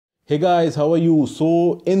Hey guys, how are you?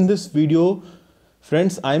 So in this video,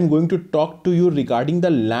 friends, I am going to talk to you regarding the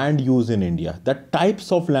land use in India, the types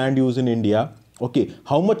of land use in India. Okay,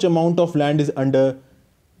 how much amount of land is under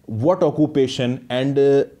what occupation, and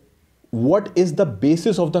what is the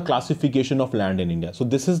basis of the classification of land in India. So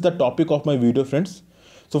this is the topic of my video, friends.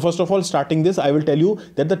 So first of all, starting this, I will tell you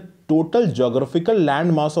that the total geographical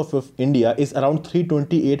land mass of India is around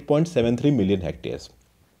 328.73 million hectares.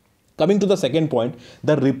 Coming to the second point,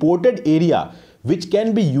 the reported area which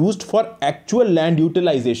can be used for actual land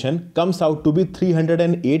utilization comes out to be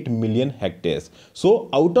 308 million hectares. So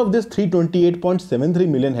out of this 328.73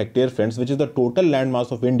 million hectares, friends, which is the total land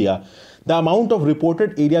mass of India, the amount of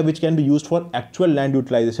reported area which can be used for actual land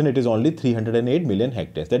utilization, it is only 308 million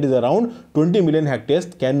hectares. That is around 20 million hectares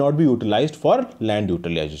cannot be utilized for land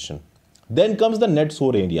utilization. Then comes the net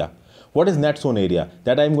sown area. What is net sown area?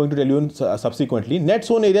 That I am going to tell you subsequently. Net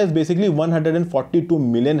sown area is basically 142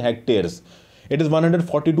 million hectares. It is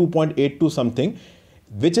 142.82 something,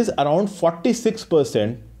 which is around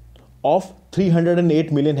 46% of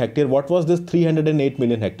 308 million hectare. What was this 308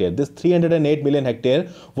 million hectare? This 308 million hectare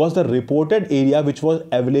was the reported area which was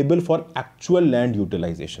available for actual land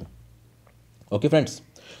utilization. Okay, friends.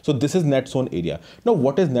 So this is net sown area. Now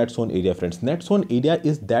what is net sown area, friends? Net sown area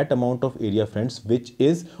is that amount of area, friends, which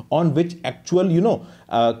is on which actual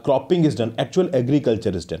cropping is done, actual agriculture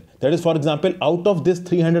is done. That is, for example, out of this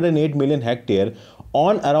 308 million hectare,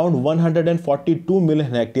 on around 142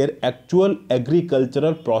 million hectare actual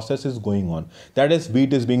agricultural process is going on. That is,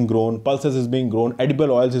 wheat is being grown, pulses is being grown, edible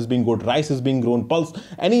oils is being grown, rice is being grown,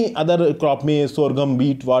 any other crop, maize, sorghum,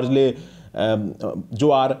 wheat, barley,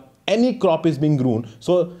 jowar, any crop is being grown.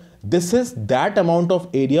 So this is that amount of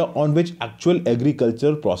area on which actual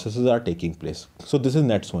agricultural processes are taking place. So this is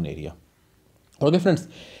net sown area. Okay, friends.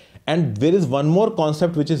 And there is one more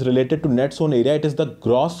concept which is related to net sown area. It is the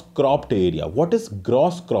gross cropped area. What is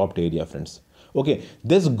gross cropped area, friends? Okay,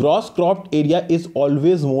 this gross cropped area is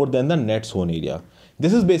always more than the net sown area.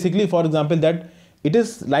 This is basically, for example, that it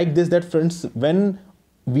is like this, that friends, when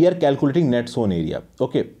we are calculating net sown area,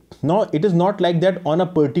 okay, now it is not like that on a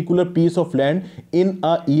particular piece of land in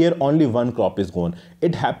a year only one crop is grown.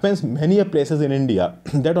 It happens many places in India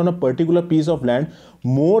that on a particular piece of land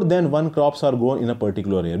more than one crops are grown in a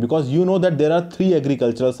particular year, because you know that there are three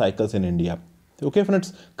agricultural cycles in India. Okay,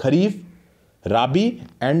 friends, Kharif, Rabi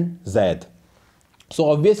and Zaid.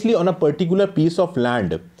 So obviously on a particular piece of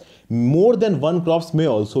land more than one crops may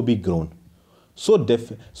also be grown.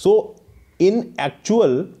 So in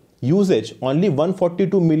actual usage, only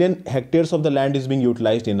 142 million hectares of the land is being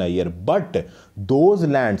utilized in a year. But those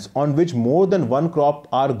lands on which more than one crop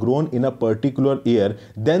are grown in a particular year,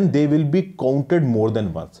 then they will be counted more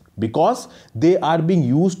than once, because they are being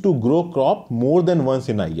used to grow crop more than once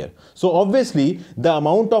in a year. So obviously the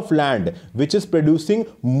amount of land which is producing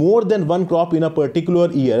more than one crop in a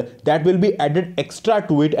particular year, that will be added extra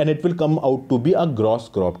to it, and it will come out to be a gross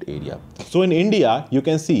cropped area. So in India, you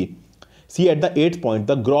can see at the 8th point,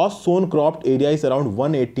 the gross sown cropped area is around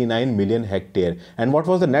 189 million hectare. And what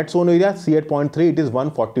was the net sown area? See at point 3, it is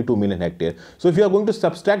 142 million hectare. So if you are going to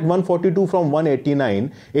subtract 142 from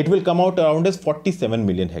 189, it will come out around as 47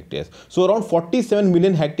 million hectares. So around 47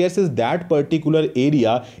 million hectares is that particular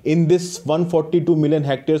area in this 142 million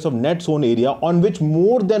hectares of net sown area on which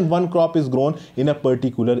more than one crop is grown in a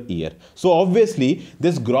particular year. So obviously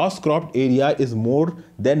this gross cropped area is more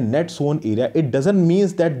than net sown area. It doesn't mean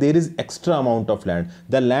that there is extra amount of land.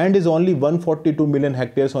 The land is only 142 million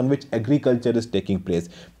hectares on which agriculture is taking place,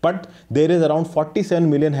 but there is around 47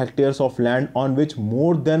 million hectares of land on which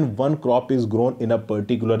more than one crop is grown in a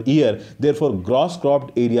particular year. Therefore gross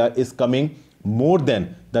cropped area is coming more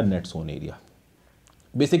than the net sown area.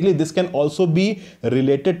 Basically this can also be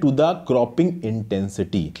related to the cropping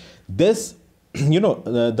intensity. This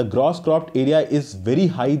the gross cropped area is very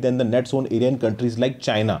high than the net sown area in countries like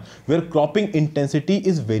China, where cropping intensity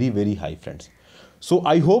is very, very high, friends. So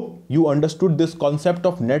I hope you understood this concept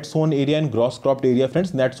of net sown area and gross cropped area,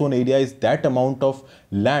 friends. Net sown area is that amount of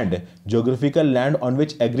land, geographical land on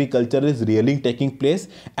which agriculture is really taking place,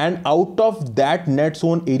 and out of that net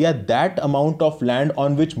sown area, that amount of land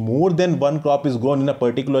on which more than one crop is grown in a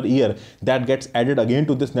particular year, that gets added again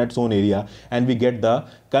to this net sown area, and we get the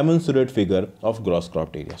commensurate figure of gross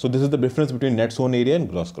cropped area. So this is the difference between net sown area and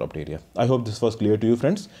gross cropped area. I hope this was clear to you,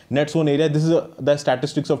 friends. Net sown area, this is the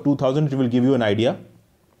statistics of 2000, which will give you an idea.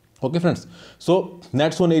 Okay, friends. So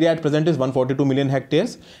net sown area at present is 142 million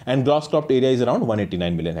hectares and gross cropped area is around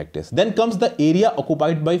 189 million hectares. Then comes the area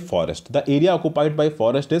occupied by forest. The area occupied by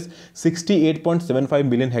forest is 68.75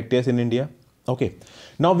 million hectares in India. Okay,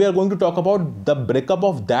 now we are going to talk about the breakup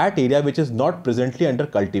of that area which is not presently under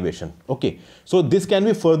cultivation. Okay, so this can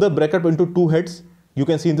be further break up into two heads. You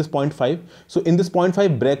can see in this point 5. So in this point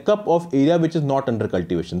 5, breakup of area which is not under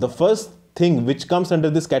cultivation. The first thing which comes under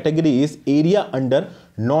this category is area under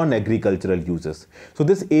non-agricultural uses. So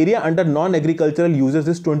this area under non-agricultural uses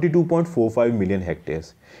is 22.45 million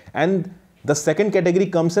hectares. And the second category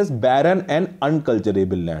comes as barren and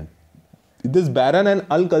unculturable land. This barren and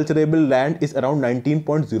unculturable land is around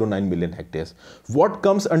 19.09 million hectares. What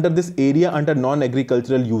comes under this area under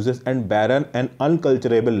non-agricultural uses and barren and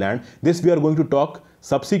unculturable land? This we are going to talk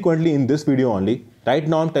subsequently in this video only. Right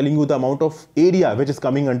now I'm telling you the amount of area which is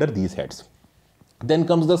coming under these heads. Then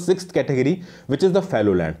comes the sixth category, which is the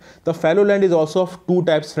fallow land. The fallow land is also of two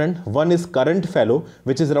types, friend. One is current fallow,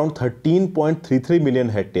 which is around 13.33 million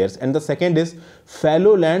hectares, and the second is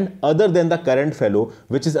fallow land other than the current fallow,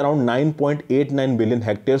 which is around 9.89 billion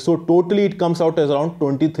hectares. So totally it comes out as around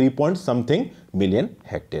 23 point something million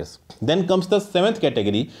hectares. Then comes the seventh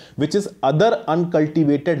category, which is other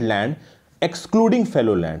uncultivated land excluding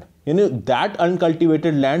fallow land. You know, that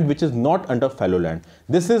uncultivated land which is not under fallow land.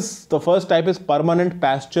 This is the first type is permanent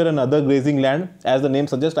pasture and other grazing land. As the name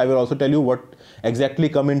suggests, I will also tell you what exactly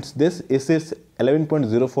comes this. This is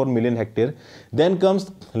 11.04 million hectare. Then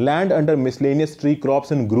comes land under miscellaneous tree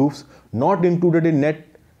crops and groves not included in net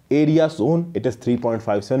area zone. It is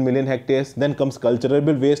 3.57 million hectares. Then comes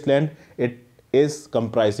culturable wasteland. It is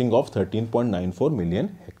comprising of 13.94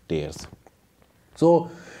 million hectares.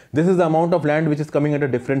 So this is the amount of land which is coming under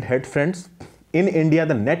different head, friends. In India,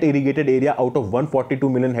 the net irrigated area out of 142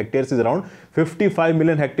 million hectares is around 55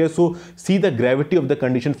 million hectares. So see the gravity of the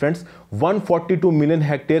condition, friends. 142 million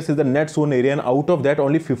hectares is the net sown area, and out of that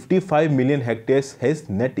only 55 million hectares is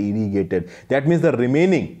net irrigated. That means the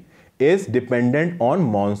remaining is dependent on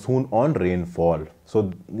monsoon, on rainfall.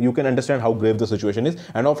 So you can understand how grave the situation is.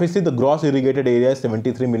 And obviously the gross irrigated area is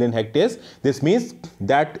 73 million hectares. This means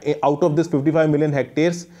that out of this 55 million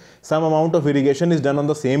hectares, some amount of irrigation is done on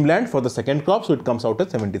the same land for the second crop. So it comes out at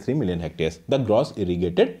 73 million hectares, the gross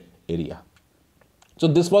irrigated area. So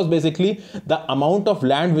this was basically the amount of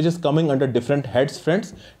land which is coming under different heads,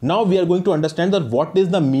 friends. Now we are going to understand that what is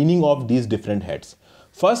the meaning of these different heads.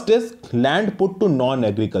 First is land put to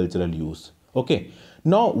non-agricultural use. Okay.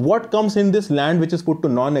 Now what comes in this land which is put to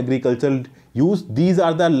non-agricultural use? These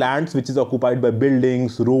are the lands which is occupied by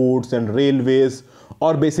buildings, roads and railways,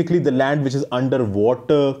 or basically the land which is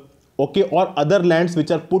underwater, okay, or other lands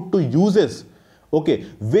which are put to uses, okay,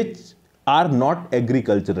 which are not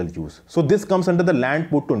agricultural use. So this comes under the land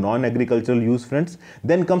put to non-agricultural use, friends.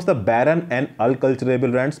 Then comes the barren and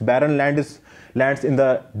unculturable lands. Barren land is lands in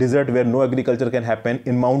the desert where no agriculture can happen.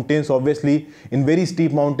 In mountains, obviously, in very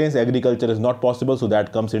steep mountains, agriculture is not possible. So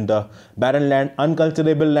that comes in the barren land.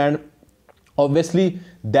 Unculturable land, obviously,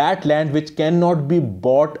 that land which cannot be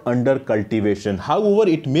bought under cultivation. However,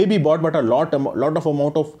 it may be bought, but a lot of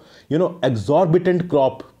amount of, exorbitant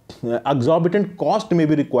cost may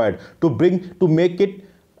be required to make it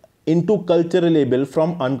into culturable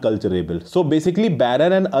from unculturable. So basically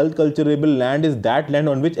barren and unculturable land is that land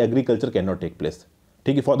on which agriculture cannot take place,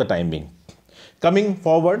 for the time being. Coming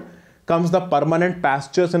forward comes the permanent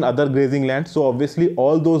pastures and other grazing lands. So obviously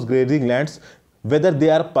all those grazing lands, whether they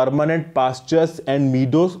are permanent pastures and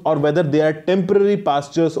meadows or whether they are temporary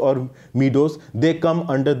pastures or meadows, they come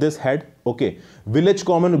under this head. Okay, village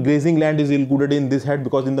common grazing land is included in this head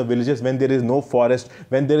because in the villages when there is no forest,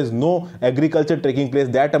 when there is no agriculture taking place,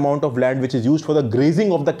 that amount of land which is used for the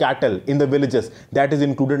grazing of the cattle in the villages, that is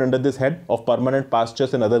included under this head of permanent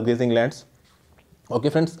pastures and other grazing lands. Okay,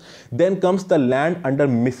 friends. Then comes the land under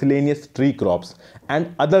miscellaneous tree crops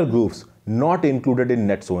and other groves not included in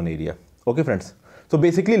net sown area. Okay, friends. So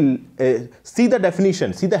basically, see the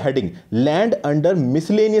definition, see the heading, land under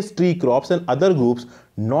miscellaneous tree crops and other groups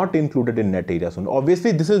not included in net area zone.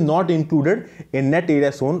 Obviously, this is not included in net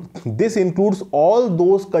area zone. This includes all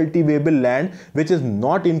those cultivable land which is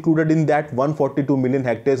not included in that 142 million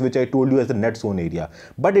hectares which I told you as the net zone area.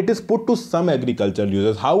 But it is put to some agricultural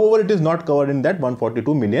uses. However, it is not covered in that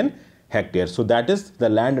 142 million hectares. So that is the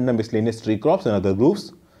land under miscellaneous tree crops and other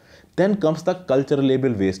groups. Then comes the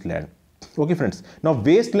culturable wasteland. Okay, friends. Now,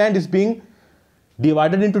 wasteland is being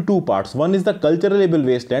divided into two parts. One is the culturable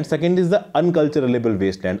wasteland. Second is the unculturable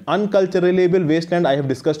wasteland. Unculturable wasteland I have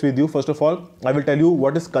discussed with you. First of all, I will tell you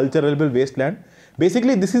what is culturable wasteland.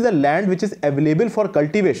 Basically, this is a land which is available for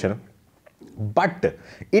cultivation, but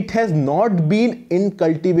it has not been in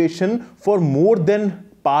cultivation for more than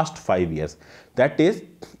past 5 years. That is,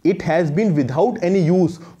 it has been without any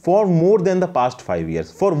use for more than the past 5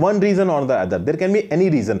 years for one reason or the other. There can be any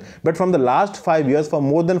reason, but from the last 5 years, for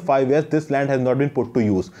more than 5 years, this land has not been put to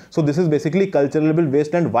use. So this is basically culturable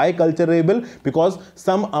wasteland. Why culturable? Because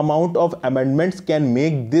some amount of amendments can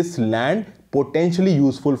make this land potentially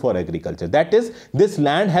useful for agriculture. That is, this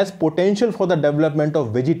land has potential for the development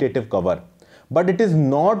of vegetative cover, but it is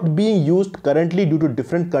not being used currently due to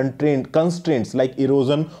different constraints like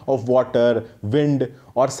erosion of water, wind,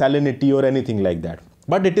 or salinity, or anything like that.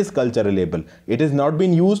 But it is culturable. It has not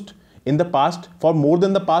been used in the past for more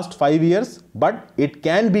than the past 5 years, but it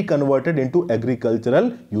can be converted into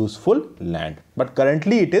agricultural useful land. But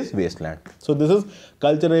currently it is wasteland. So this is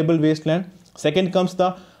culturable wasteland. Second comes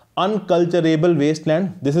the unculturable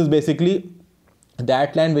wasteland. This is basically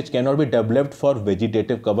that land which cannot be developed for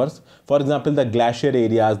vegetative covers. For example, the glacier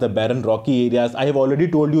areas, the barren rocky areas. I have already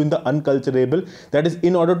told you in the unculturable, that is,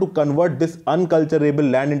 in order to convert this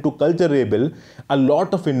unculturable land into culturable, a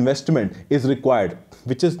lot of investment is required,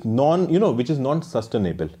 which is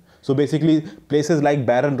non-sustainable. So basically, places like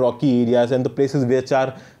barren rocky areas and the places which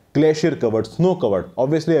are glacier covered, snow covered,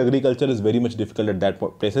 obviously agriculture is very much difficult at that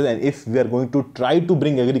places, and if we are going to try to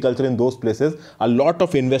bring agriculture in those places, a lot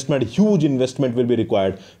of investment, huge investment will be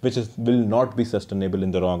required, which will not be sustainable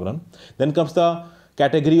in the long run. Then comes the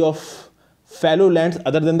category of fallow lands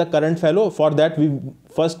other than the current fallow. For that, we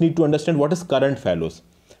first need to understand what is current fallows.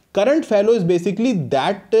 Current fallow is basically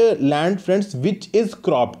that land, friends, which is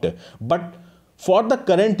cropped, but for the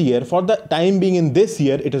current year, for the time being in this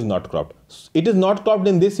year, it is not cropped. It is not cropped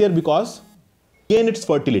in this year because regain its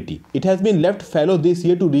fertility. It has been left fallow this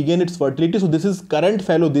year to regain its fertility. So this is current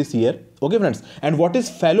fallow this year. Okay, friends. And what is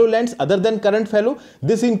fallow lands other than current fallow?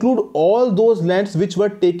 This include all those lands which were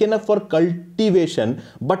taken up for cultivation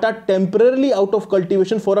but are temporarily out of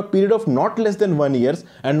cultivation for a period of not less than 1 year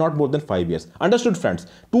and not more than 5 years. Understood, friends?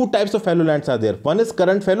 Two types of fallow lands are there. One is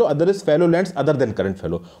current fallow, other is fallow lands other than current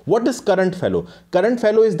fallow. What is current fallow? Current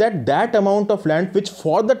fallow is that amount of land which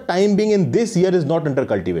for the time being in this year is not under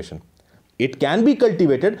cultivation. It can be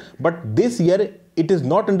cultivated, but this year it is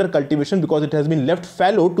not under cultivation because it has been left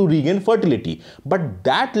fallow to regain fertility. But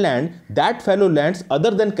that land, that fallow lands other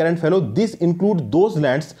than current fallow, this includes those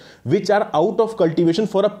lands which are out of cultivation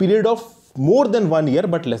for a period of more than 1 year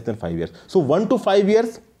but less than 5 years. So 1 to 5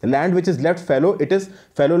 years, land which is left fallow, it is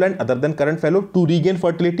fallow land other than current fallow to regain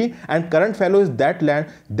fertility, and current fallow is that land,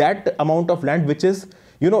 that amount of land which is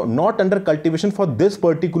not under cultivation for this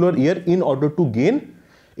particular year in order to gain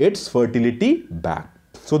its fertility back.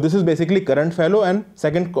 So this is basically current fallow, and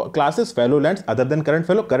second class is fallow lands other than current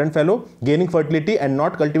fallow. Current fallow, gaining fertility and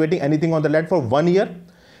not cultivating anything on the land for 1 year,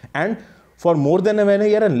 and for more than 1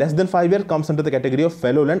 year and less than 5 years comes under the category of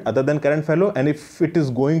fallow land other than current fallow. And if it is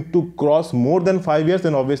going to cross more than 5 years,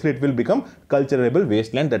 then obviously it will become culturable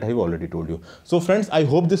wasteland, that I have already told you. So friends, I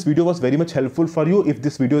hope this video was very much helpful for you. If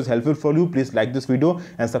this video is helpful for you, please like this video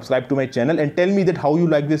and subscribe to my channel and tell me that how you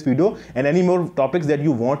like this video and any more topics that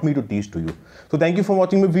you want me to teach to you. So thank you for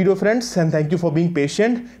watching my video, friends, and thank you for being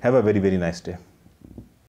patient. Have a very, very nice day.